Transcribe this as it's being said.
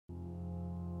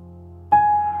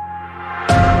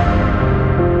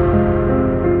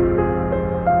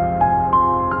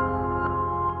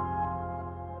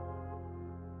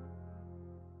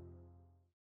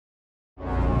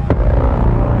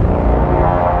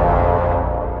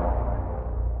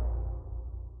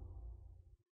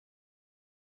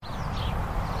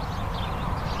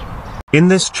In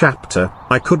this chapter,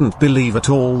 I couldn't believe at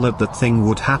all that that thing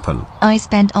would happen. I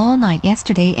spent all night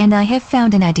yesterday and I have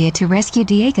found an idea to rescue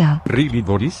Diego. Really,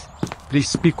 Boris? Please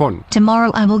speak on.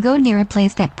 Tomorrow I will go near a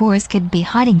place that Boris could be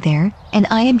hiding there, and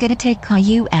I am gonna take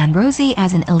Caillou and Rosie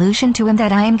as an illusion to him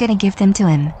that I am gonna give them to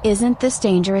him. Isn't this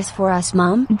dangerous for us,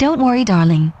 Mom? Don't worry,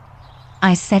 darling.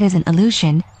 I said as an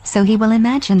illusion, so he will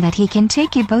imagine that he can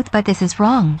take you both, but this is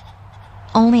wrong.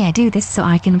 Only I do this so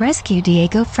I can rescue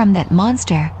Diego from that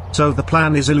monster. So the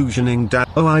plan is illusioning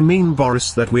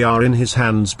Boris, that we are in his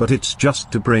hands, but it's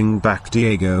just to bring back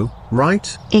Diego,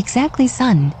 right? Exactly,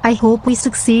 son. I hope we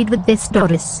succeed with this,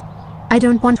 Doris. I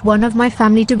don't want one of my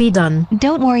family to be done.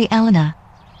 Don't worry, Elena.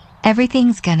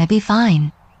 Everything's gonna be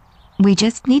fine. We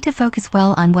just need to focus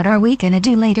well on what are we gonna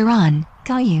do later on.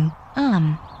 Caillou,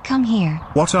 come here.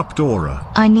 What up, Dora?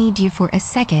 I need you for a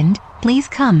second, please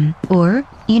come. Or,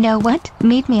 you know what?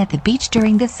 Meet me at the beach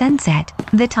during the sunset,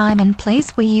 the time and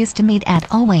place we used to meet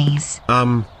at always.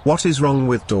 What is wrong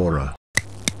with Dora?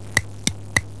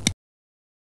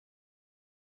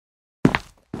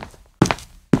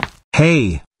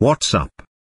 Hey, what's up?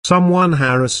 Someone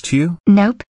harassed you?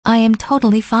 Nope, I am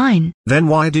totally fine. Then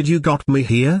why did you got me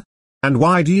here? And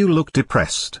why do you look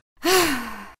depressed?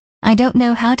 I don't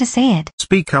know how to say it.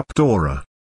 Speak up, Dora.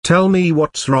 Tell me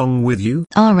what's wrong with you.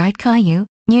 Alright, Caillou,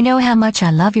 you know how much I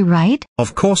love you, right?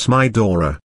 Of course, my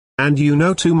Dora. And you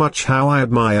know too much how I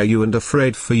admire you and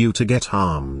afraid for you to get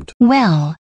harmed.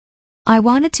 Well, I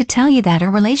wanted to tell you that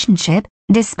our relationship,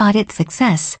 despite its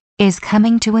success, is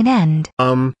coming to an end.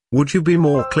 Would you be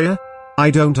more clear?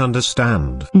 I don't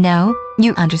understand. No,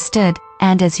 you understood,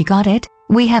 and as you got it,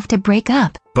 we have to break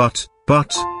up. But,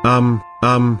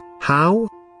 how?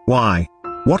 Why?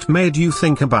 What made you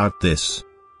think about this?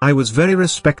 I was very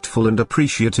respectful and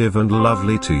appreciative and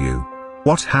lovely to you.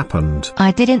 What happened?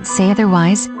 I didn't say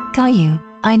otherwise, Caillou.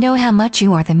 I know how much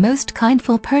you are the most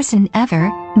kindful person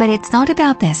ever, but it's not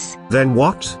about this. Then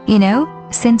what? You know,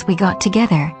 since we got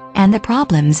together, and the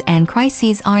problems and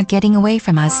crises aren't getting away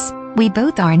from us, we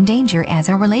both are in danger as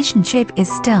our relationship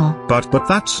is still. But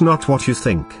that's not what you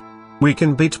think. We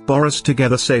can beat Boris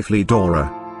together safely,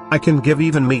 Dora. I can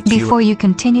meet you. Before you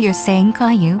continue your saying,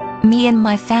 Caillou, me and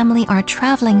my family are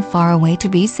traveling far away to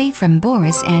be safe from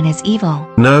Boris and his evil.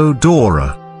 No,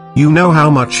 Dora. You know how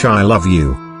much I love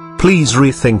you. Please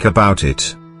rethink about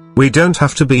it. We don't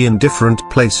have to be in different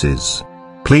places.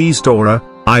 Please, Dora,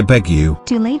 I beg you.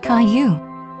 Too late, Caillou.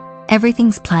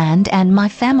 Everything's planned and my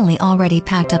family already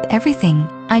packed up everything.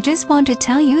 I just want to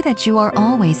tell you that you are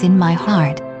always in my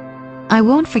heart. I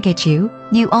won't forget you.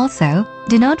 You also,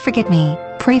 do not forget me.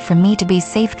 Pray for me to be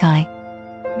safe, Kai.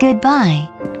 Goodbye.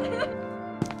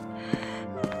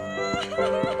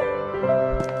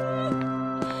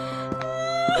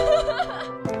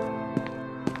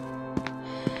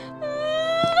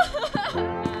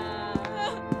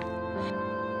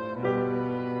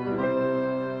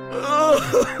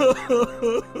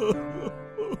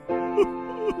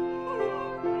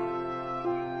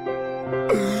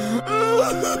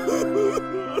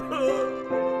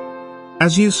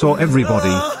 As you saw,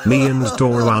 everybody, me and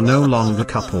Dora are no longer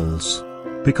couples.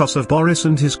 Because of Boris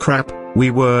and his crap, we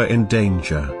were in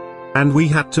danger. And we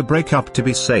had to break up to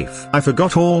be safe. I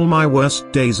forgot all my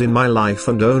worst days in my life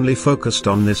and only focused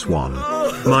on this one.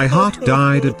 My heart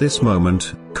died at this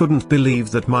moment, couldn't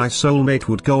believe that my soulmate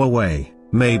would go away,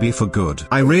 maybe for good.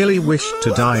 I really wished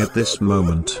to die at this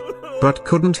moment, but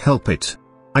couldn't help it.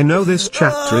 I know this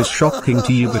chapter is shocking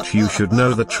to you, but you should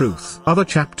know the truth. Other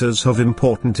chapters have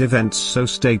important events, so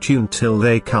stay tuned till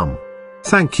they come.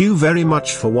 Thank you very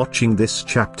much for watching this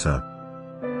chapter.